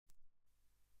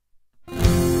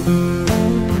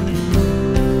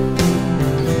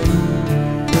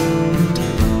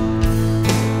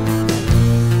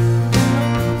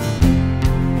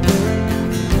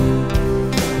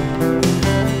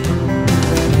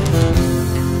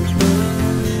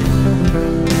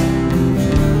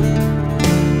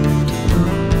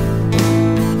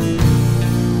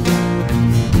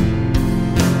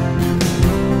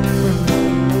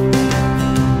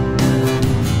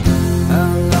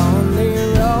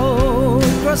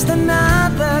crossed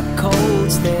another cold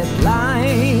state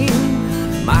line,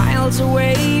 miles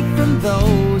away from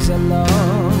those I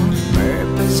love.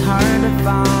 Purpose hard to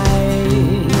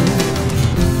find.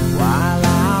 While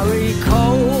I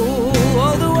recall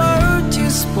all the words you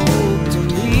spoke to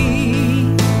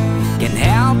me, can't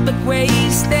help but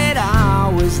wish that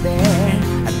I was there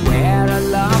and where I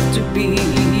love to be.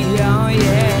 Oh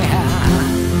yeah.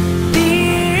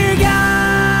 Dear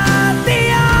God, the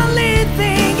only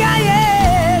thing I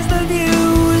ask of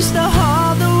you is to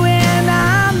hold the when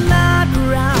I'm not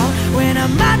around, when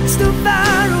I'm much too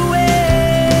far away.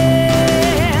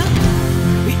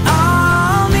 We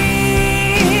all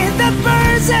need that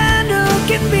person who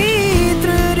can be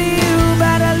true to you,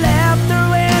 but I left her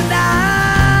when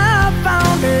I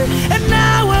found her, and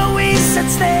now I wish I'd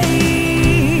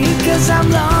stay, 'cause I'm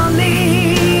lonely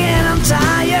and I'm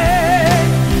tired.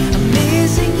 I'm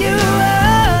missing you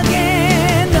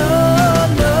again. Oh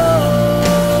no.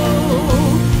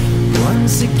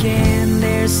 Once again,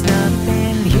 there's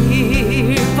nothing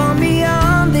here for me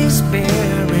on this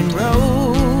barren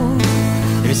road.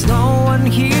 There's no one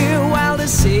here while the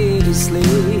city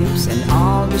sleeps and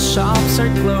all the shops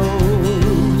are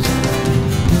closed.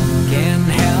 Can't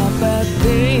help but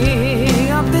think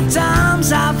of the times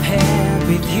I've had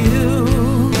with you.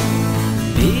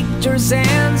 Pictures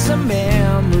and some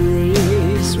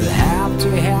memories will have to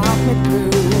help me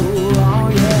through. Oh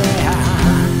yeah.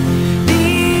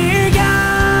 Dear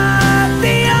God,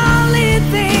 the only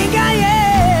thing I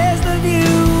ask of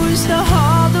you is to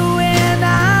hold the when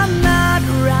I'm not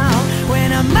around, when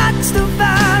I'm much too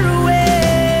far away.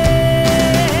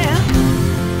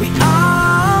 We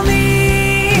all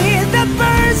need that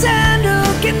person who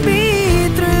can be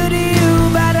true to you,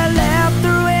 but I left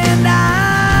her when I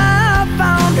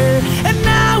found her, and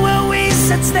now I wish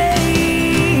I'd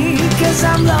stay, 'cause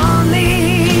I'm lonely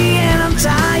and I'm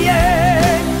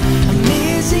tired. I'm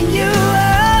missing you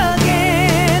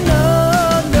again.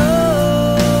 Oh no.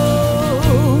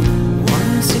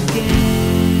 Once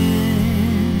again.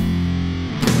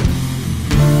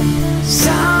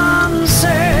 Some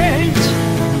search,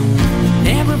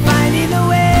 never finding a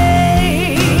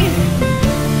way.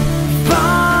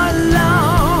 For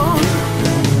long,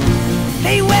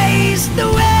 they waste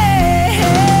away.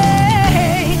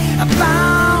 I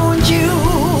found you,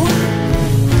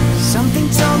 something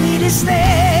told me to stay.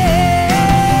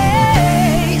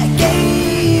 I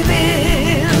gave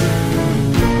in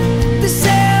to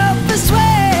selfish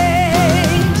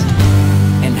ways,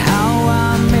 and how I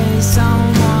miss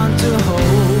someone to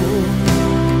hold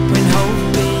when hope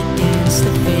begins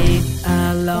to fade. A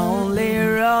lonely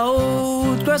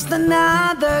road crossed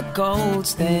another cold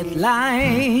state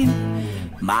line,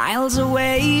 miles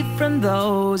away from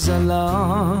those I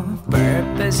love.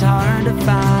 Purpose hard to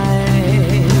find.